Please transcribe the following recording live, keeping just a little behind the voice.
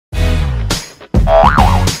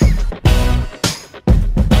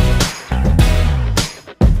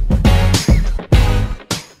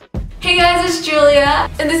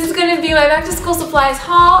And this is going to be my back to school supplies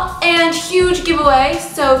haul and huge giveaway.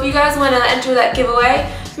 So if you guys want to enter that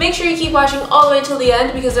giveaway, make sure you keep watching all the way till the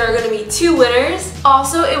end because there are going to be 2 winners.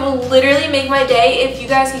 Also, it will literally make my day if you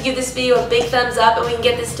guys could give this video a big thumbs up and we can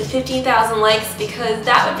get this to 15,000 likes because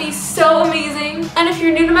that would be so amazing. And if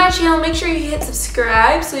you're new to my channel, make sure you hit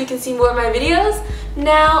subscribe so you can see more of my videos.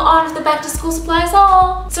 Now on with the back to school supplies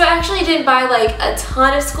haul. So I actually didn't buy like a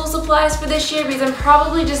ton of school supplies for this year because I'm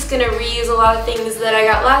probably just gonna reuse a lot of things that I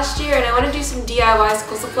got last year, and I want to do some DIY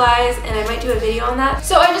school supplies and I might do a video on that.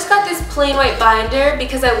 So I just got this plain white binder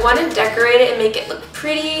because I want to decorate it and make it look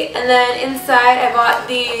pretty, and then inside I bought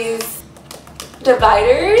these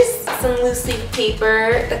dividers, some loose leaf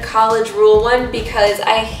paper, the college rule one because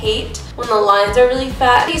I hate when the lines are really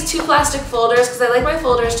fat. These 2 plastic folders because I like my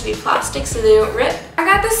folders to be plastic so they don't rip. I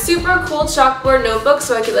got this super cool chalkboard notebook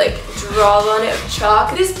so I could like draw on it with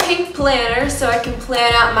chalk. This pink planner so I can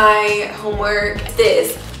plan out my homework.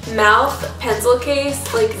 This mouth pencil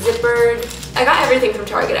case, like zippered. I got everything from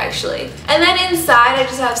Target actually. And then inside I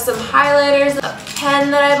just have some highlighters, a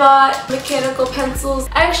pen that I bought, mechanical pencils.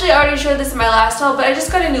 I actually already showed this in my last haul, but I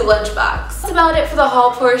just got a new lunchbox. That's about it for the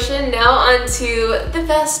haul portion. Now on to the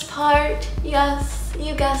best part. Yes,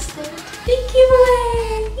 you guessed it. The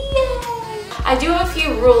giveaway! Yay! I do have a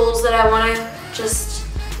few rules that I want to just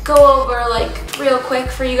go over like real quick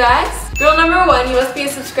for you guys. Rule number 1, you must be a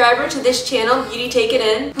subscriber to this channel, Beauty Taken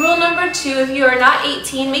In. Rule number 2, if you are not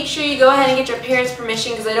 18, make sure you go ahead and get your parents'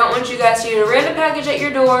 permission because I don't want you guys to get a random package at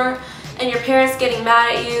your door and your parents getting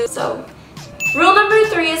mad at you. So, rule number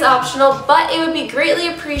 3 is optional, but it would be greatly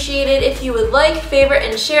appreciated if you would like, favorite,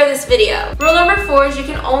 and share this video. Rule number 4 is you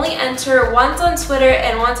can only enter once on Twitter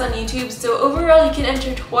and once on YouTube, so overall you can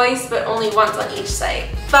enter twice, but only once on each site.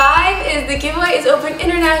 5 is the giveaway is open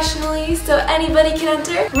internationally, so anybody can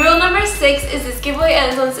enter. Rule number 6 is this giveaway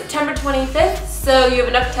ends on September 25th, so you have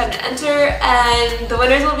enough time to enter, and the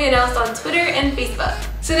winners will be announced on Twitter and Facebook.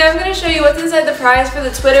 So now I'm going to show you what's inside the prize for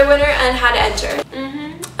the Twitter winner and how to enter.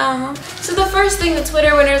 So the first thing the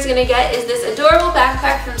Twitter winner is going to get is this adorable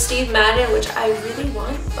backpack from Steve Madden, which I really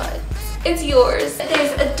want, but it's yours.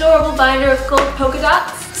 There's adorable binder with gold polka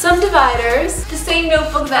dots, some dividers, the same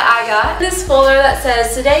notebook that I got, this folder that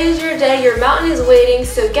says, "Today is your day, your mountain is waiting,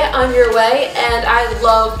 so get on your way," and I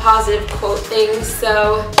love positive quote things,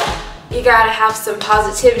 so you gotta have some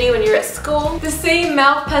positivity when you're at school. The same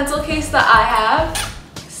mouth pencil case that I have.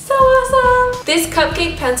 So awesome! This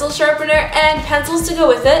cupcake pencil sharpener and pencils to go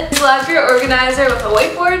with it. This locker organizer with a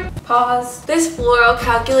whiteboard. Pause. This floral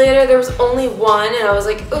calculator, there was only one and I was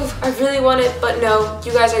like, oof, I really want it, but no,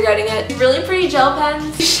 you guys are getting it. Really pretty gel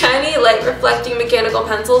pens. Shiny light reflecting mechanical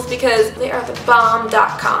pencils because they are the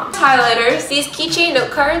bomb.com. Highlighters. These keychain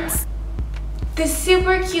note cards. This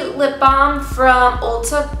super cute lip balm from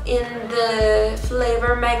Ulta in the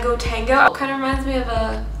flavor Mango Tango. It kind of reminds me of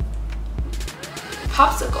a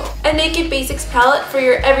popsicle. A Naked Basics palette for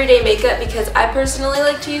your everyday makeup because I personally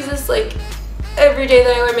like to use this like every day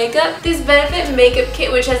that I wear makeup. This Benefit makeup kit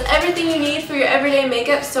which has everything you need for your everyday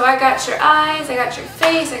makeup. So I got your eyes, I got your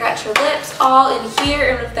face, I got your lips all in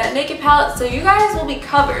here and with that Naked palette, so you guys will be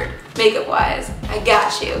covered makeup wise. I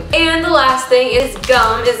got you. And the last thing is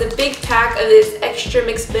gum. Is a big pack of this extra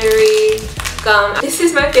mixed berry gum. This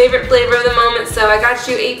is my favorite flavor of the moment, so I got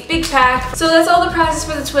you a big pack. So that's all the prizes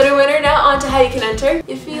for the Twitter winner. Now on to how you can enter.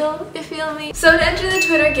 You feel me? So to enter the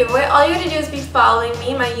Twitter giveaway, all you gotta do is be following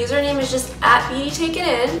me. My username is just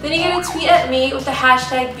 @BeautyTakenIn. Then you get a tweet at me with the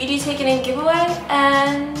hashtag BeautyTakenInGiveaway,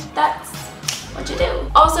 and that's what you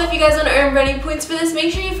do. Also, if you guys want to earn brownie points for this,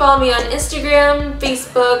 make sure you follow me on Instagram,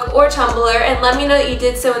 Facebook, or Tumblr, and let me know that you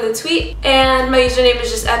did so in the tweet. And my username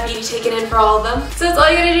is just @BeautyTakenIn for all of them. So that's all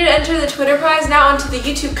you gotta do to enter the Twitter prize. Now onto the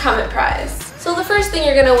YouTube comment prize. So the first thing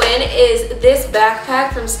you're gonna win is this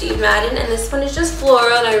backpack from Steve Madden, and this one is just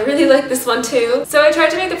floral, and I really like this one too. So I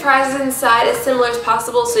tried to make the prizes inside as similar as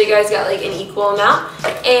possible so you guys got like an equal amount.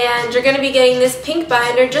 And you're gonna be getting this pink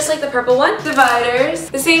binder just like the purple one,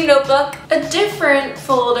 dividers, the same notebook, a different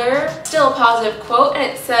folder, still a positive quote, and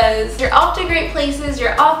it says, "You're off to great places,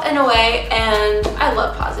 you're off and away," and I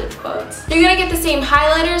love positive quotes. You're gonna get the same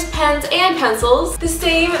highlighters, pens, and pencils, the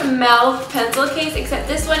same mouth pencil case, except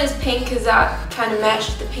this one is pink because that kind of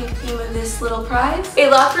matched the pink theme of this little prize. A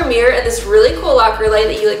locker mirror and this really cool locker light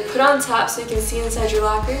that you like put on top so you can see inside your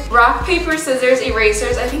locker. Rock, paper, scissors,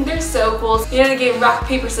 erasers. I think they're so cool. You know the game Rock,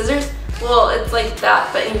 Paper, Scissors? Well, it's like that,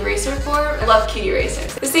 but in eraser form. I love cute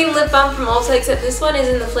erasers. The same lip balm from Ulta, except this one is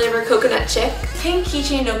in the flavor Coconut Chick. Pink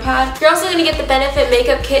keychain notepad. You're also gonna get the Benefit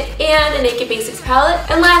makeup kit and a Naked Basics palette.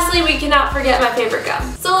 And lastly, we cannot forget my favorite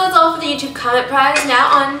gum. So that's all for the YouTube comment prize. Now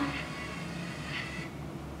on...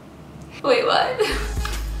 Wait, what?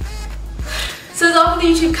 So that's all for the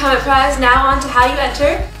YouTube comment prize. Now on to how you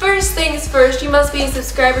enter. First things first, you must be a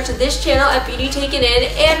subscriber to this channel at Beauty Taken In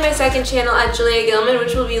and my second channel at Julia Gilman,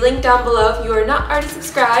 which will be linked down below if you are not already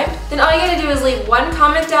subscribed. Then all you gotta do is leave one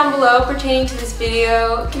comment down below pertaining to this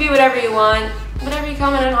video. It can be whatever you want. Whatever you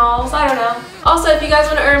comment on hauls, I don't know. Also, if you guys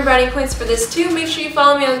want to earn brownie points for this too, make sure you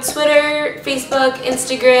follow me on Twitter, Facebook,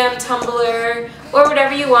 Instagram, Tumblr, or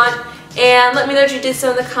whatever you want. And let me know that you did so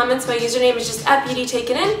in the comments. My username is just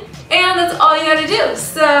 @BeautyTakenIn. And that's all you gotta do.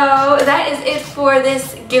 So that is it for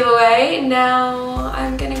this giveaway. Now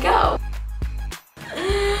I'm gonna go.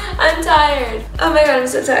 I'm tired. Oh my god, I'm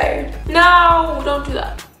so tired. No, don't do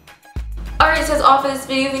that. Alright, so that's all for this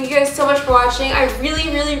video. Thank you guys so much for watching. I really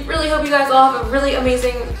hope you guys all have a really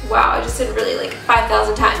amazing, wow, I just said really like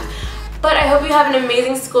 5,000 times. But I hope you have an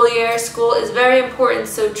amazing school year. School is very important,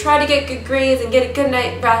 so try to get good grades and get a good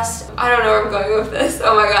night rest. I don't know where I'm going with this,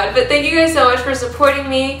 oh my god. But thank you guys so much for supporting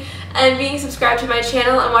me and being subscribed to my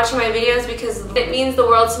channel and watching my videos, because it means the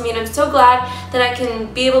world to me, and I'm so glad that I can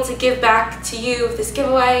be able to give back to you with this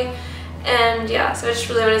giveaway. And yeah, so I just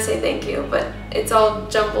really want to say thank you, but it's all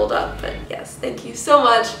jumbled up. But yes, thank you so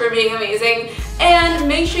much for being amazing. And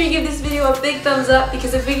make sure you give this video a big thumbs up,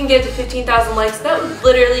 because if we can get to 15,000 likes, that would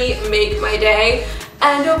literally make my day.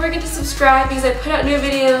 And don't forget to subscribe, because I put out new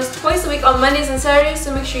videos twice a week on Mondays and Saturdays,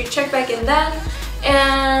 so make sure you check back in then.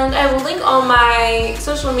 And I will link all my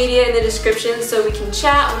social media in the description so we can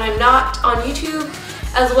chat when I'm not on YouTube,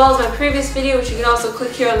 as well as my previous video, which you can also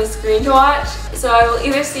click here on the screen to watch. So I will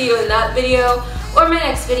either see you in that video or my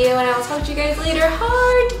next video, and I will talk to you guys later.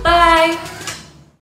 Heart! Bye!